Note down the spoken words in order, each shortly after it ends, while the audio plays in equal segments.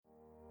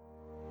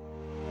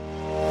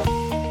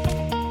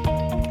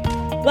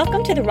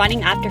Welcome to the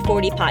Running After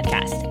 40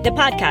 podcast, the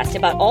podcast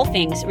about all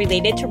things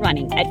related to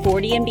running at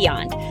 40 and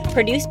beyond,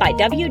 produced by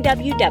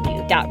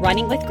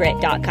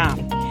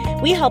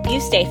www.runningwithgrit.com. We help you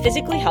stay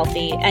physically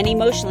healthy and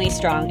emotionally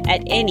strong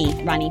at any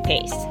running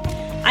pace.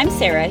 I'm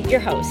Sarah, your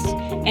host,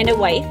 and a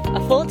wife,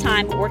 a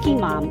full-time working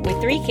mom with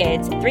 3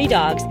 kids, 3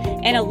 dogs,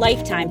 and a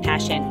lifetime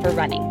passion for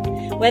running.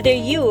 Whether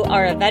you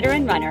are a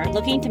veteran runner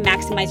looking to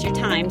maximize your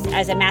times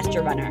as a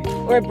master runner,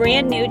 or a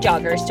brand new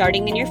jogger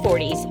starting in your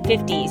 40s,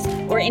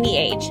 50s, or any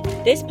age,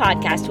 this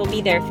podcast will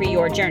be there for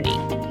your journey.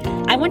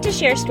 I want to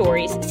share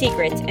stories,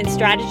 secrets, and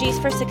strategies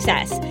for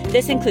success.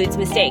 This includes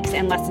mistakes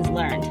and lessons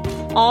learned,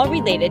 all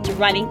related to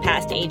running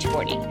past age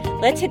 40.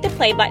 Let's hit the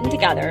play button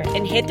together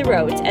and hit the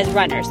roads as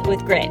runners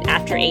with grit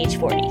after age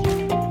 40.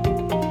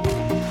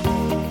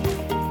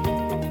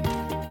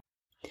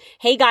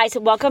 Hey guys,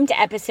 welcome to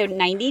episode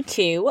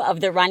 92 of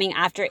the Running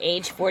After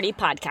Age 40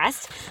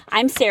 podcast.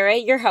 I'm Sarah,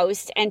 your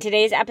host, and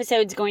today's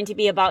episode is going to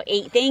be about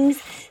 8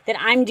 things that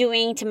I'm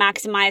doing to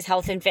maximize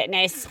health and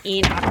fitness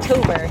in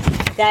October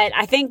that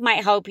I think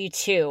might help you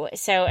too.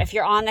 So if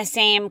you're on the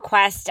same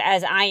quest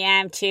as I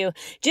am to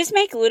just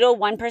make little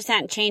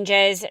 1%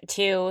 changes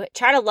to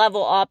try to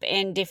level up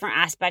in different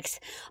aspects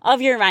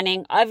of your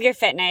running, of your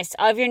fitness,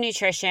 of your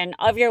nutrition,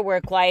 of your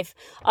work life,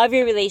 of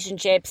your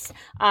relationships,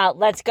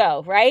 let's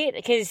go, right?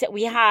 Because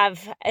we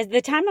have, at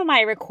the time of my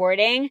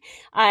recording,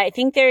 I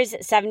think there's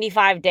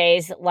 75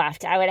 days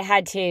left. I would have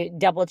had to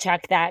double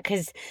check that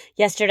because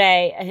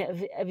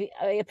yesterday,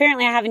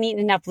 apparently I haven't eaten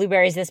enough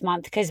blueberries this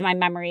month because my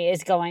memory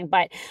is going,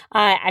 but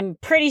I'm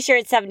pretty sure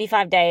it's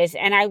 75 days.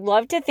 And I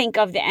love to think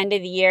of the end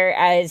of the year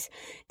as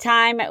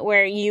time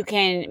where you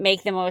can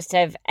make the most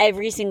of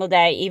every single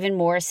day, even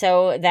more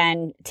so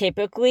than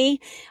typically.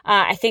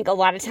 I think a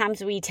lot of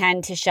times we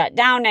tend to shut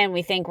down and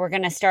we think we're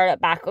going to start up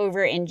back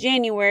over in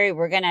January.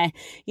 We're going to,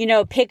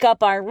 pick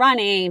up our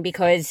running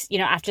because,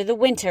 after the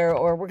winter,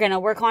 or we're going to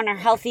work on our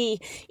healthy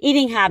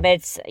eating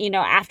habits,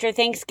 after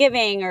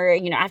Thanksgiving or,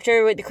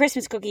 after the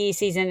Christmas cookie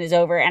season is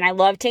over. And I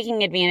love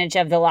taking advantage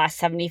of the last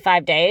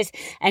 75 days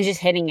and just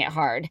hitting it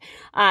hard.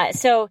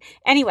 So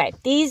anyway,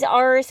 these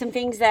are some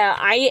things that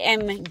I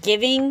am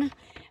giving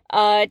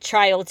a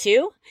trial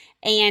to,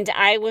 and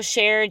I will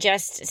share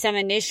just some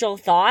initial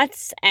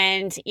thoughts,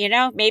 and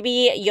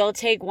maybe you'll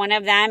take one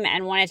of them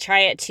and want to try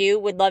it too.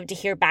 Would love to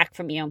hear back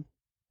from you.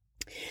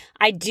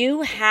 I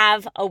do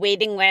have a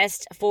waiting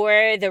list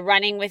for the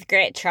Running with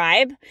Grit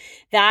tribe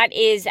that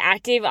is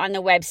active on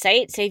the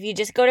website. So if you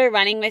just go to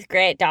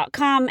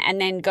runningwithgrit.com and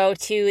then go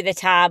to the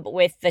tab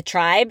with the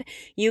tribe,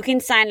 you can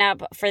sign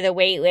up for the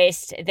wait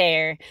list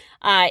there.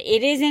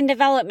 It is in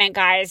development,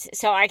 guys,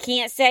 so I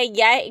can't say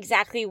yet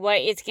exactly what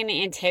it's going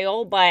to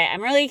entail, but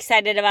I'm really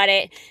excited about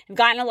it. I've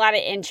gotten a lot of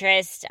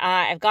interest.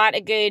 I've got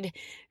a good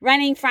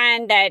running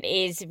friend that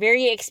is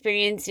very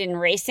experienced in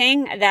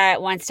racing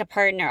that wants to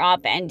partner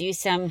up and do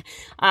some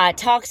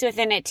talks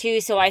within it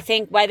too. So I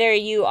think whether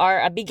you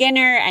are a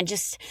beginner and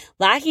just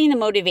lacking the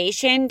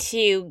motivation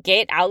to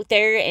get out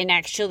there and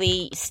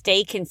actually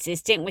stay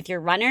consistent with your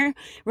running,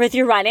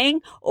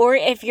 or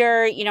if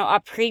you're, a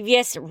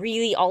previous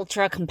really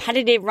ultra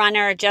competitive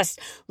runner, just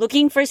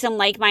looking for some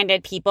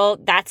like-minded people,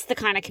 that's the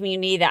kind of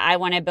community that I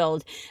want to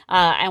build.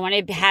 I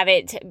want to have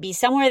it be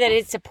somewhere that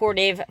is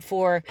supportive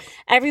for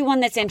everyone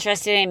that's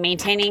interested in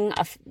maintaining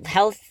a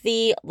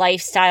healthy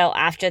lifestyle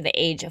after the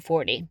age of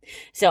 40.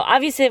 So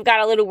obviously I've got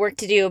a little work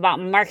to do about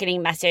my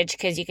marketing message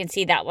because you can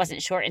see that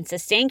wasn't short and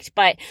succinct,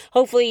 but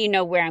hopefully you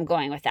know where I'm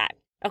going with that.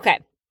 Okay.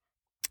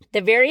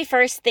 The very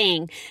first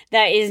thing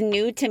that is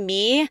new to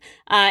me,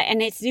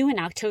 and it's new in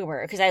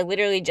October because I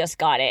literally just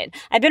got it.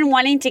 I've been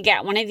wanting to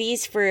get one of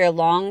these for a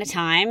long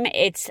time.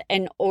 It's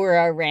an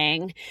Oura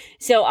ring.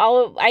 So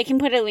I can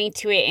put a link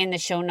to it in the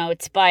show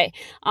notes, but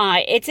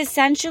it's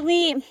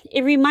essentially,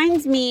 it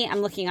reminds me,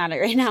 I'm looking at it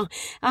right now.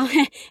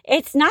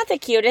 It's not the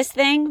cutest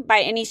thing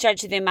by any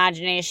stretch of the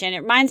imagination.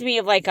 It reminds me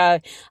of like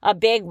a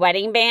big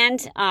wedding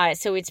band.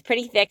 So it's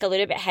pretty thick, a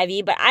little bit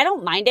heavy, but I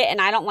don't mind it and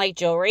I don't like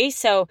jewelry.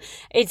 So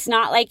it's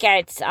not like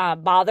it's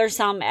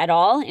bothersome at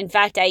all. In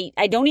fact, I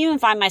don't even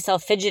find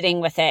myself fidgeting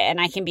with it,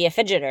 and I can be a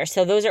fidgeter.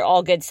 So those are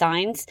all good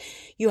signs.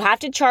 You have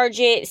to charge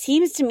it,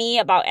 seems to me,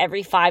 about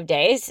every 5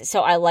 days.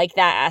 So I like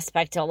that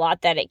aspect a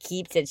lot, that it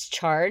keeps its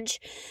charge.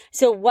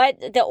 So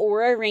what the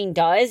Oura ring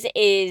does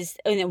is,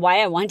 and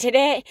why I wanted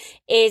it,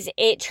 is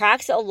it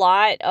tracks a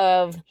lot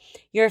of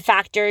your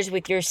factors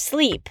with your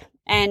sleep.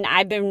 And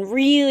I've been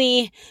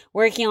really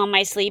working on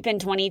my sleep in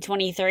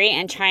 2023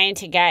 and trying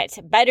to get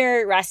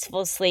better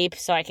restful sleep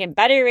so I can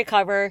better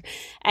recover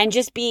and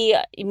just be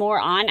more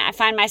on. I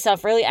find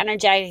myself really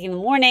energetic in the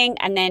morning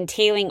and then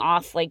tailing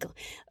off like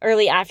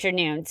early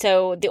afternoon.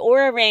 So the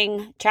Oura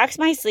ring tracks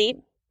my sleep.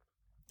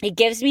 It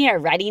gives me a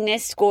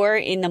readiness score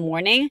in the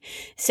morning.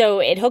 So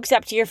it hooks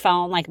up to your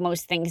phone like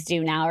most things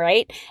do now,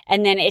 right?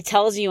 And then it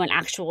tells you an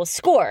actual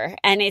score.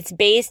 And it's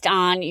based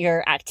on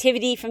your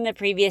activity from the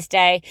previous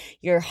day,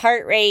 your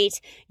heart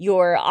rate,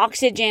 your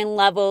oxygen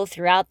level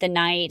throughout the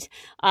night,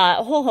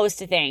 a whole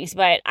host of things.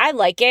 But I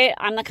like it.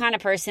 I'm the kind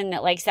of person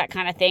that likes that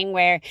kind of thing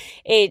where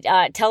it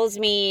tells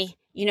me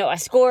a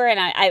score, and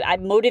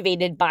I'm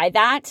motivated by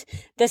that.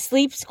 The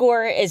sleep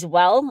score as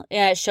well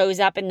shows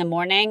up in the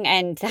morning,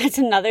 and that's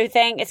another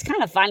thing. It's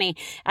kind of funny.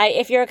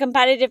 If you're a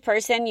competitive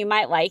person, you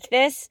might like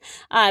this,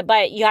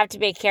 but you have to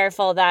be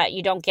careful that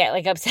you don't get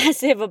like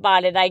obsessive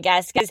about it, I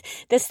guess, because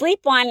the sleep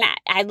one,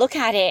 I look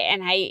at it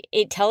and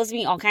it tells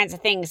me all kinds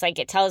of things. Like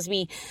it tells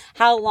me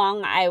how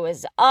long I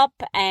was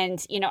up,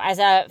 and as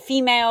a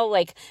female,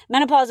 like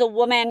menopausal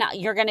woman,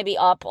 you're going to be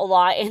up a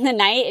lot in the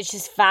night. It's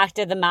just fact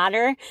of the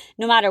matter,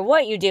 no matter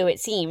what you do, it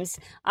seems.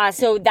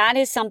 So that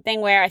is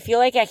something where I feel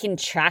like I can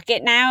track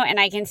it now, and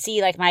I can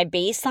see like my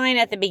baseline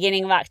at the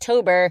beginning of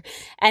October,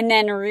 and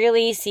then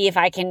really see if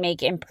I can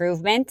make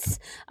improvements.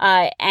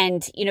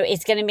 And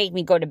it's going to make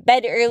me go to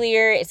bed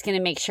earlier. It's going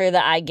to make sure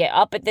that I get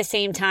up at the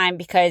same time,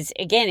 because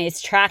again,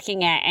 it's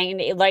tracking it,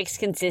 and it likes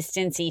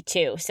consistency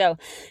too. So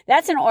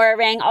that's an Oura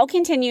Ring. I'll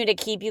continue to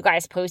keep you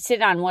guys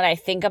posted on what I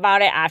think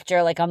about it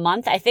after like a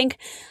month. I think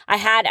I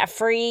had a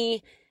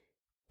free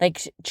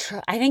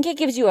I think it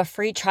gives you a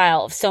free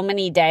trial of so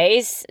many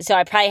days. So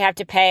I probably have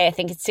to pay, I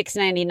think it's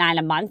 $6.99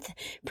 a month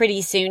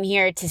pretty soon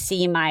here to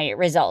see my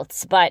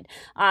results. But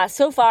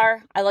so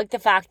far, I like the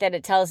fact that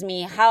it tells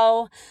me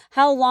how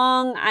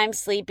long I'm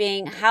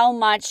sleeping, how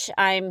much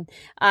I'm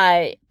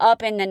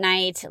up in the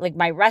night, like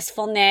my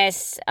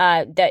restfulness.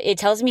 It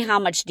tells me how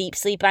much deep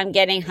sleep I'm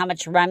getting, how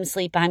much REM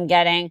sleep I'm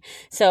getting.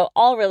 So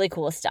all really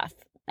cool stuff.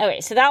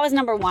 Okay, so that was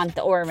number 1,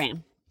 the Oura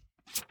Ring.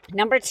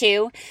 Number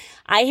 2,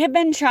 I have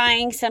been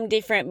trying some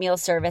different meal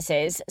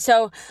services.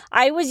 So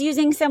I was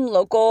using some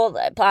local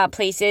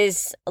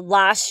places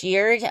last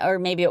year, or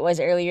maybe it was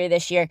earlier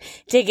this year,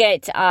 to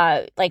get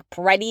like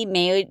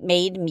ready-made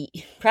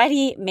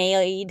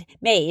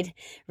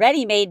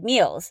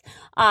meals.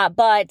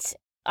 But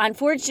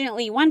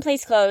unfortunately, one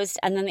place closed,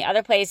 and then the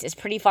other place is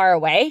pretty far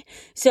away.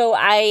 So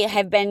I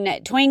have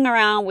been toying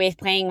around with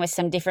playing with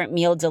some different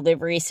meal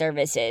delivery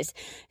services.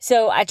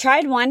 So I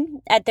tried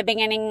one at the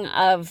beginning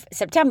of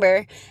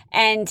September,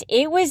 and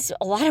it was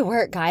a lot of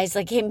work, guys.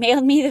 Like, it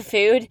mailed me the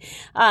food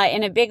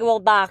in a big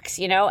old box,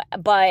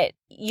 but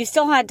you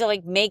still had to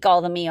like make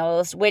all the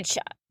meals, which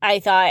I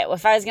thought, well,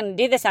 if I was going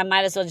to do this, I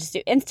might as well just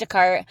do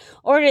Instacart,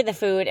 order the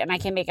food, and I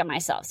can make it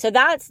myself. So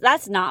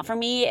that's not for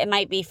me. It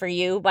might be for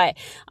you, but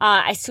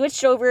I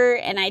switched over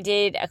and I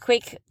did a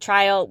quick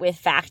trial with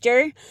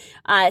Factor.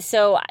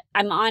 So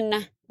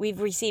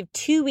we've received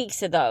 2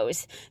 weeks of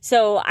those.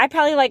 So I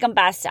probably like them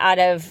best out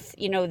of,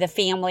 the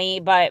family,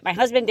 but my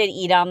husband did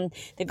eat them.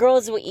 The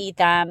girls will eat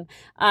them.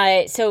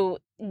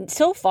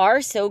 So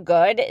far, so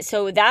good.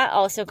 So that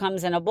also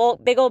comes in a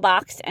big old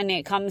box, and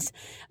it comes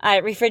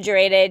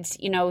refrigerated,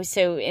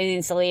 so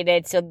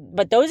insulated. So,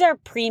 but those are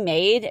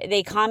pre-made.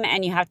 They come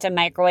and you have to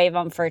microwave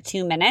them for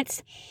 2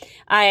 minutes.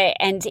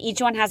 And each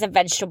one has a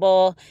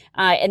vegetable,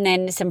 and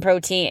then some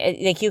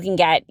protein. Like you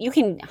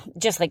can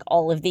just like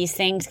all of these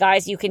things,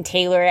 guys, you can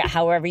tailor it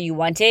however you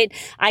want it.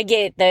 I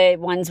get the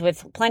ones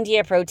with plenty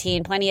of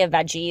protein, plenty of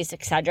veggies,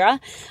 etc.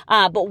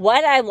 But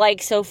what I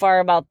like so far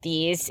about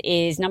these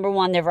is, number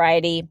 1, the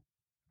variety.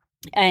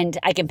 And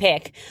I can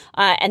pick.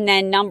 And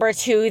then number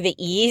 2, the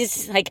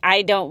ease. Like,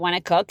 I don't want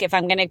to cook. If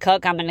I'm going to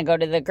cook, I'm going to go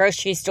to the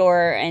grocery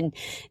store and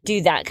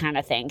do that kind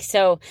of thing.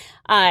 So,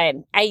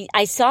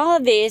 I saw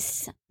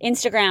this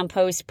Instagram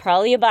post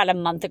probably about a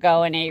month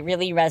ago, and it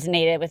really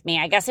resonated with me.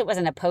 I guess it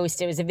wasn't a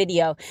post, it was a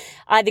video.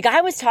 The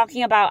guy was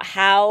talking about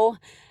how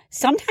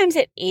sometimes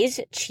it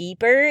is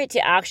cheaper to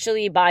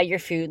actually buy your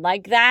food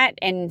like that.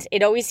 And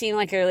it always seemed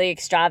like a really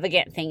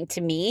extravagant thing to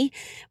me.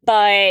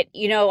 But,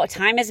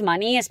 time is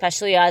money,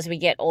 especially as we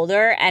get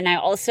older. And I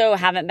also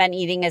haven't been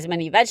eating as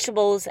many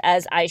vegetables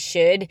as I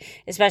should,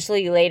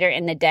 especially later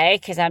in the day,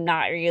 because I'm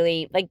not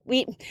really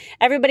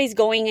everybody's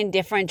going in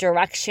different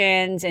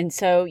directions. And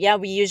so, yeah,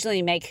 we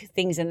usually make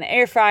things in the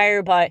air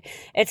fryer, but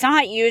it's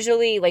not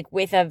usually like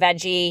with a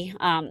veggie.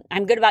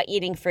 I'm good about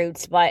eating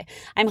fruits, but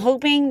I'm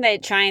hoping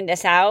that trying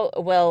this out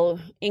will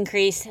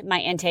increase my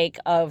intake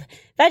of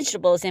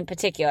vegetables in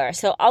particular.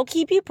 So I'll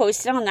keep you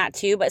posted on that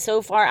too. But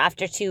so far,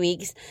 after 2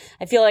 weeks,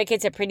 I feel like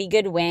it's a pretty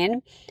good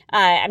win.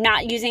 I'm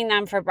not using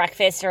them for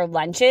breakfast or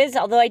lunches,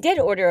 although I did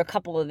order a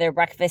couple of their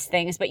breakfast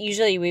things, but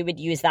usually we would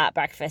use that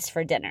breakfast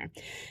for dinner.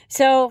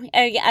 So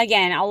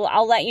again,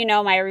 I'll let you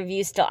know, my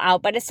review's still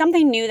out, but it's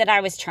something new that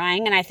I was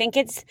trying, and I think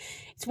it's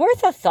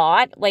worth a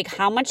thought. Like,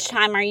 how much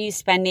time are you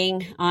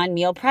spending on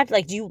meal prep?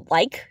 Like, do you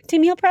like to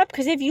meal prep?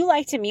 Because if you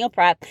like to meal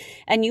prep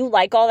and you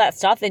like all that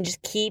stuff, then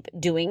just keep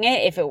doing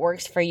it if it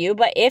works for you.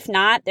 But if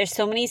not, there's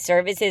so many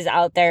services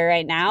out there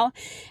right now.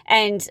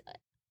 And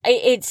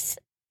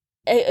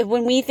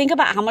when we think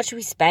about how much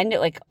we spend at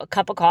like a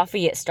cup of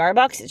coffee at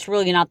Starbucks, it's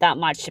really not that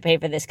much to pay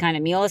for this kind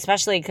of meal,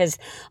 especially because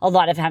a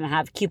lot of them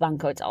have coupon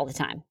codes all the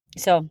time.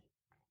 So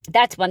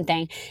That's one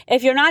thing.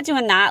 If you're not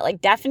doing that,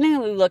 like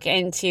definitely look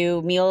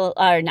into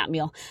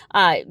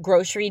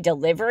grocery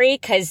delivery,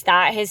 because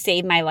that has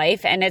saved my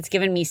life and it's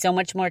given me so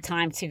much more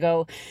time to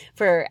go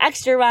for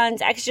extra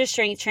runs, extra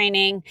strength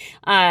training,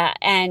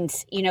 and,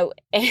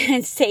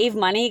 and save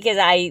money, because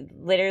I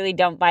literally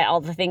don't buy all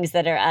the things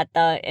that are at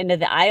the end of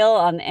the aisle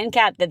on the end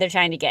cap that they're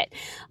trying to get.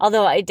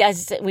 Although it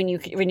does, when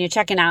you're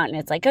checking out and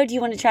it's like, oh, do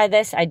you want to try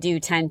this? I do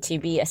tend to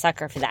be a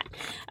sucker for that.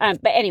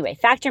 But anyway,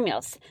 factor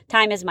meals.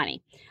 Time is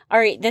money. All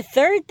right, the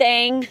third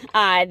thing,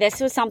 this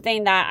was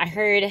something that I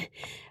heard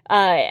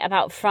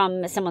about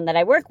from someone that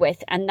I work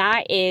with, and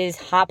that is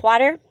hop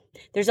water.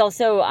 There's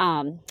also,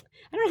 I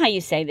don't know how you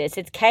say this.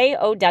 It's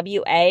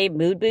KOWA,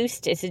 Mood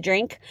Boost. It's a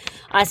drink.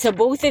 So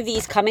both of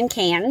these come in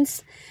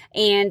cans,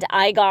 and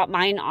I got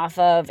mine off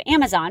of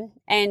Amazon,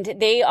 and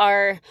they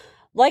are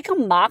like a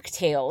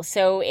mocktail.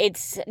 So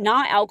it's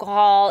not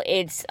alcohol.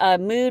 It's a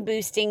mood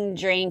boosting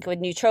drink with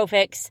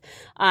nootropics,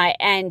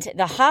 and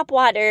the hop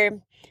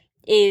water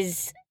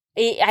is...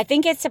 I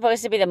think it's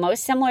supposed to be the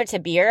most similar to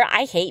beer.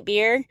 I hate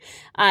beer,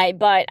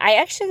 but I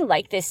actually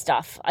like this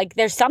stuff. Like,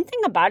 there's something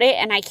about it,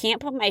 and I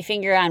can't put my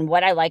finger on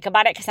what I like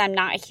about it because I'm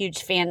not a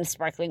huge fan of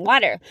sparkling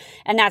water,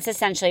 and that's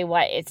essentially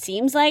what it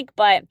seems like.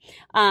 But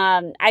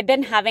I've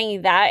been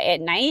having that at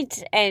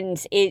night, and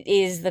it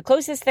is the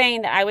closest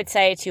thing that I would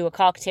say to a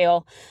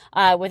cocktail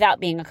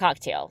without being a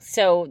cocktail.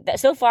 So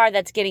far,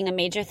 that's getting a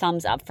major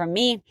thumbs up from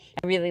me.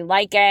 I really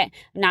like it.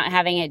 I'm not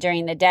having it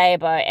during the day,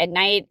 but at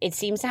night, it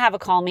seems to have a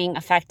calming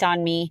effect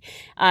on me,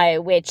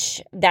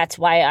 which that's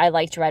why I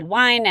liked red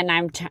wine, and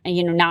I'm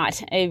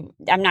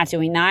not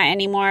doing that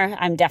anymore.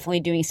 I'm definitely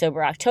doing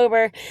sober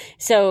October.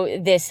 So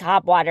this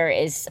hop water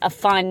is a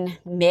fun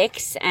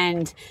mix,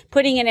 and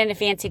putting it in a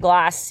fancy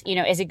glass,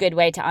 is a good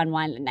way to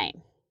unwind at night.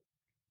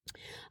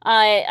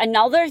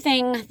 Another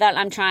thing that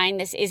I'm trying,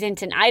 this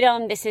isn't an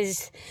item, this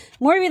is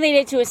more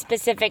related to a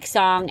specific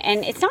song,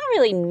 and it's not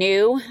really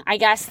new, I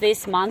guess,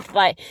 this month,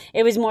 but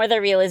it was more the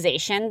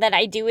realization that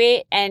I do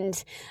it.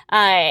 And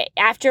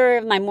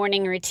after my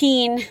morning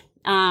routine,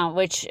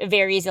 which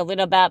varies a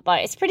little bit,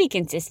 but it's pretty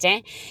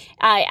consistent,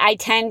 I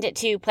tend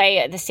to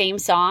play the same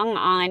song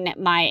on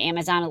my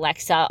Amazon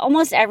Alexa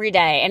almost every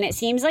day, and it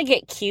seems like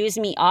it cues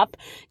me up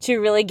to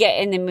really get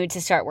in the mood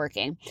to start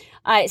working.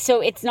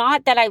 So it's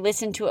not that I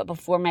listen to it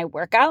before my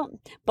workout,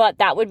 but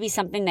that would be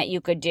something that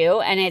you could do,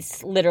 and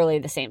it's literally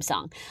the same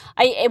song.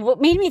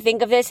 What made me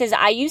think of this is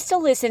I used to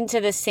listen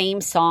to the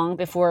same song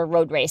before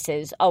road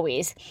races,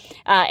 always.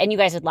 And you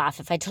guys would laugh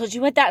if I told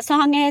you what that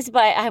song is,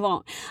 but I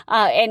won't.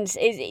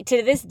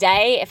 To this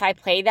day, if I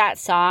play that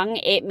song,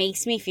 it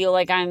makes me feel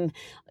like I'm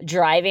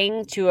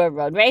driving to a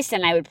road race,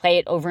 and I would play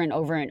it over and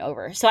over and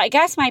over. So I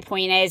guess my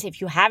point is,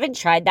 if you haven't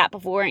tried that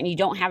before and you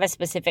don't have a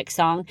specific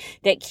song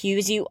that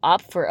cues you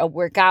up for a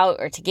workout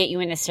or to get you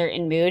in a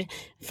certain mood,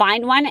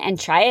 find one and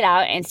try it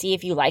out and see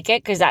if you like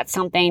it, because that's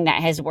something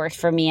that has worked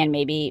for me and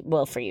maybe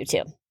will for you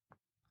too.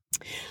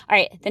 All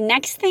right, the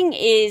next thing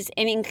is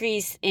an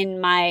increase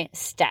in my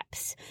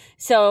steps.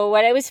 So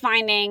what I was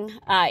finding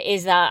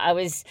is that I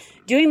was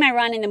doing my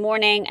run in the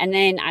morning, and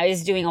then I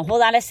was doing a whole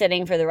lot of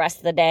sitting for the rest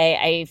of the day.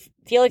 I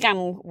feel like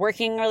I'm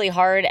working really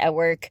hard at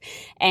work,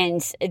 and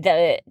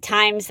the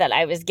times that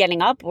I was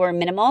getting up were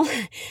minimal,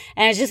 and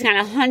I was just kind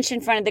of hunched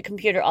in front of the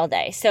computer all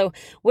day. So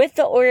with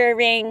the Oura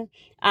Ring,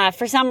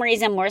 for some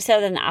reason, more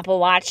so than the Apple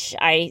Watch,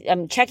 I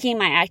am checking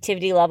my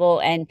activity level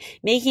and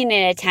making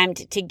an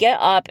attempt to get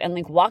up and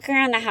walk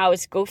around the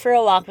house, go for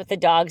a walk with the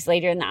dogs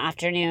later in the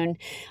afternoon,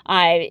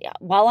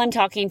 while I'm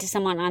talking to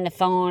someone on the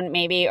phone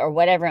maybe, or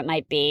whatever it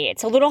might be.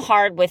 It's a little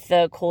hard with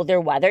the colder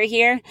weather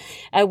here.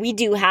 We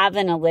do have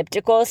an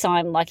elliptical, so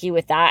I'm lucky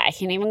with that. I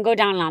can even go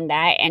down on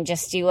that and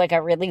just do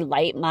a really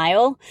light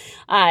mile,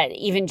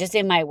 even just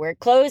in my work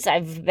clothes.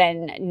 I've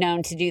been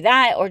known to do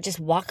that, or just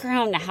walk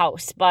around the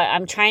house, but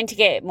I'm trying to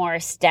get more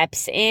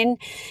steps in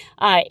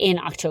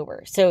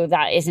October. So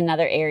that is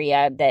another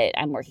area that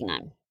I'm working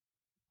on.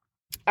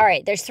 All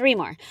right, there's 3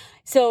 more.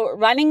 So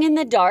running in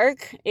the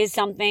dark is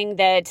something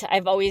that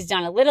I've always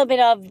done a little bit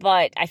of,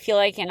 but I feel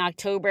like in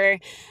October,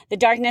 the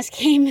darkness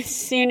came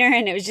sooner,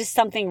 and it was just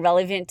something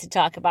relevant to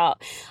talk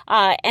about.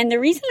 And the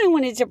reason I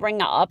wanted to bring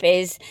that up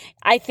is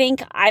I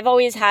think I've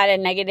always had a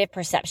negative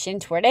perception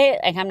toward it.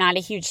 I'm not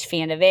a huge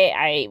fan of it.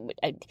 I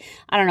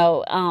don't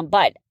know,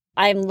 but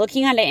I'm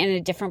looking at it in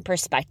a different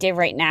perspective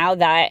right now,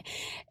 that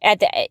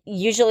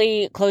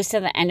usually close to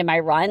the end of my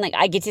run,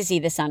 I get to see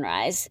the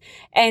sunrise.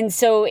 And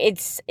so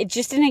it's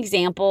just an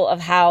example of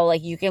how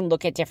you can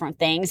look at different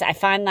things. I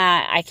find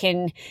that I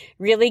can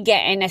really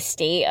get in a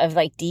state of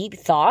deep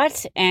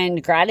thought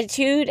and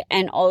gratitude,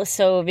 and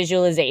also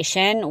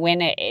visualization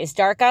when it is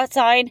dark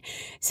outside.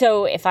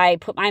 So if I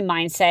put my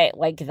mindset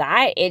like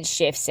that, it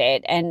shifts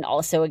it. And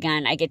also,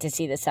 again, I get to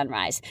see the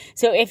sunrise.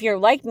 So if you're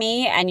like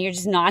me and you're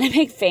just not a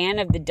big fan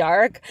of the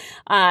dark,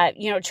 try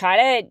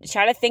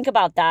to think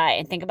about that,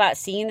 and think about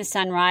seeing the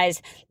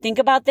sunrise. Think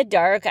about the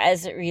dark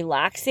as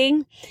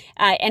relaxing,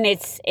 and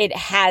it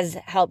has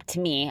helped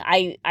me.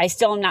 I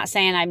still am not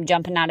saying I'm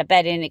jumping out of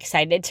bed and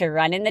excited to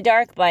run in the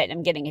dark, but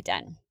I'm getting it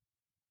done.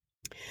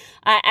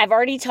 I've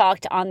already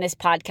talked on this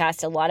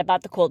podcast a lot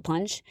about the cold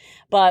plunge,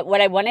 but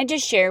what I wanted to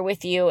share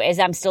with you is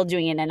I'm still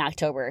doing it in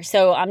October.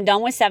 So I'm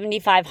done with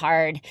 75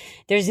 hard.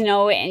 There's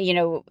no,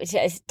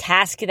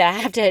 task that I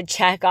have to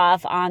check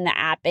off on the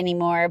app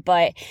anymore,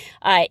 but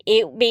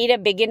it made a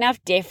big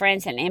enough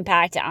difference and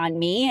impact on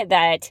me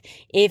that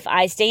if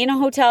I stay in a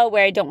hotel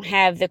where I don't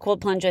have the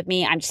cold plunge with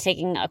me, I'm just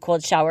taking a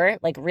cold shower,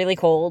 like really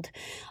cold,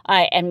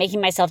 and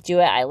making myself do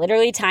it. I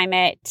literally time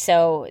it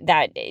so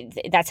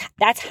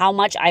that's how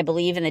much I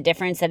believe in the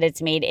difference that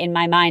it's made in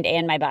my mind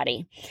and my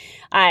body.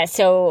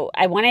 So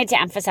I wanted to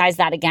emphasize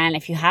that again.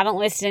 If you haven't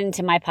listened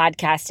to my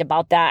podcast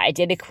about that, I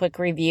did a quick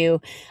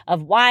review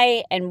of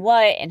why and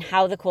what and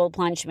how the cold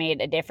plunge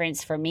made a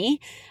difference for me.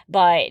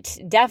 But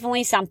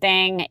definitely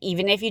something,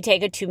 even if you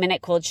take a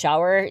 2-minute cold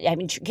shower,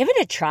 give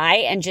it a try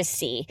and just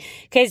see.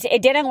 Because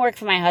it didn't work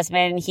for my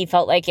husband. He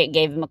felt like it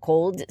gave him a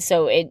cold,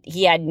 so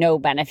he had no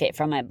benefit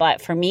from it.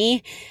 But for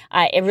me,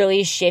 it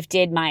really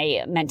shifted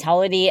my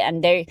mentality.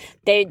 And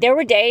there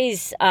were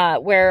days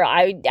where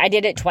I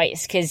did it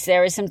twice because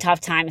there was some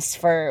tough times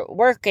for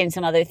work and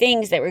some other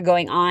things that were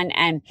going on.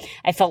 And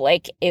I felt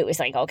like it was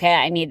like, okay,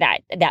 I need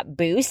that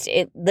boost.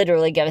 It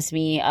literally gives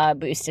me a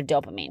boost of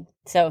dopamine.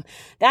 So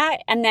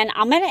that, and then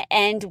I'm going to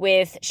end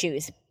with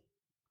shoes.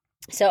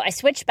 So I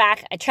switched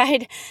back. I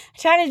tried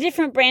a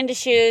different brand of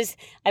shoes.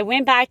 I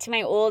went back to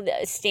my old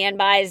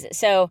standbys.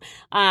 So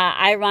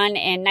I run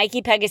in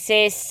Nike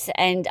Pegasus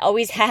and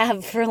always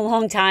have for a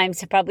long time,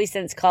 so probably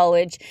since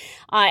college.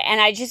 And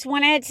I just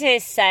wanted to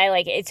say,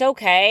 like, it's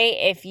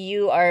okay if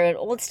you are an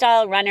old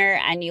style runner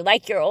and you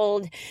like your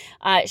old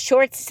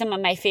shorts. Some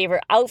of my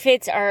favorite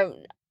outfits are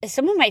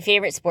some of my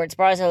favorite sports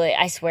bras are, like,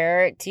 I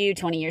swear to you,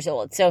 20 years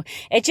old. So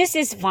it just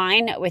is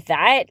fine with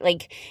that.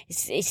 Like,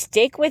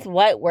 stick with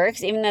what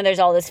works, even though there's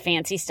all this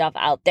fancy stuff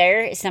out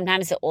there.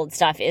 Sometimes the old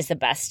stuff is the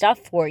best stuff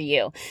for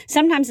you.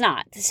 Sometimes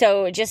not.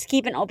 So just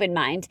keep an open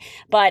mind.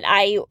 But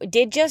I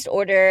did just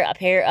order a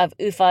pair of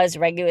UFA's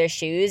regular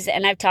shoes.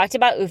 And I've talked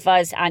about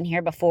UFA's on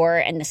here before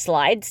in the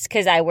slides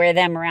because I wear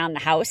them around the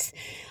house.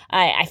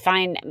 I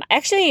find,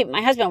 actually,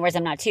 my husband wears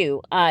them now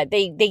too.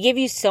 They give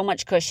you so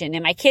much cushion,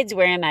 and my kids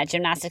wear them at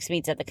gymnastics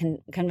meets at the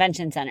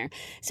convention center.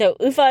 So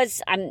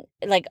UFA's, I'm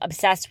like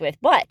obsessed with.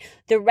 But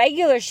the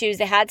regular shoes,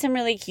 they had some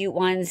really cute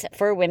ones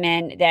for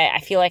women that I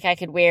feel like I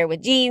could wear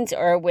with jeans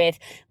or with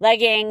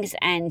leggings.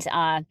 And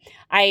I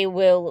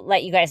will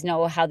let you guys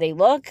know how they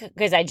look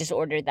because I just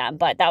ordered them.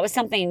 But that was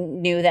something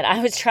new that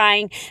I was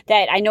trying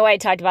that I know I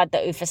talked about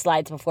the UFA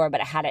slides before, but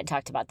I hadn't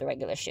talked about the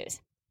regular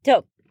shoes.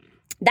 So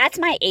that's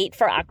my 8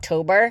 for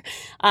October,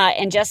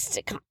 and just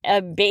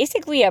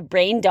basically a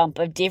brain dump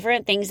of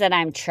different things that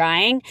I'm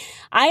trying.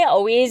 I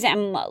always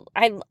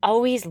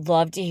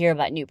love to hear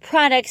about new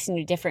products,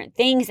 new different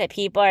things that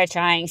people are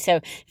trying. So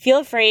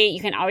feel free. You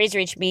can always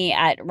reach me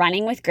at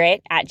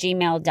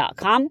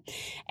runningwithgrit@gmail.com,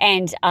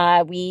 and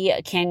we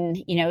can,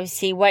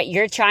 see what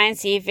you're trying,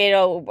 see if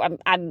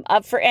I'm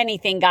up for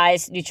anything,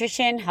 guys.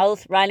 Nutrition,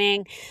 health,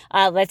 running.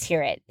 Let's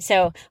hear it.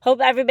 So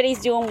hope everybody's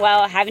doing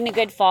well, having a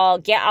good fall.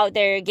 Get out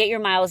there, get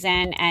your miles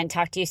in, and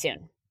talk to you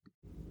soon.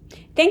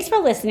 Thanks for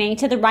listening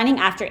to the Running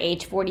After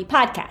Age 40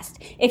 podcast.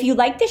 If you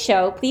like the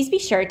show, please be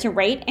sure to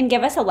rate and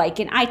give us a like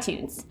in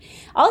iTunes.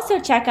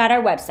 Also, check out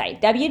our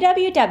website,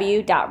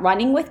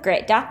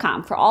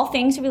 www.runningwithgrit.com, for all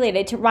things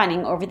related to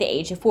running over the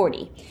age of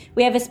 40.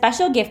 We have a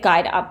special gift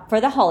guide up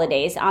for the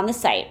holidays on the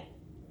site,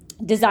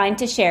 designed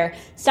to share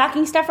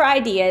stocking stuffer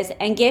ideas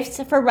and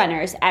gifts for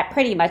runners at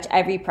pretty much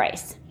every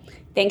price.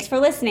 Thanks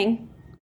for listening.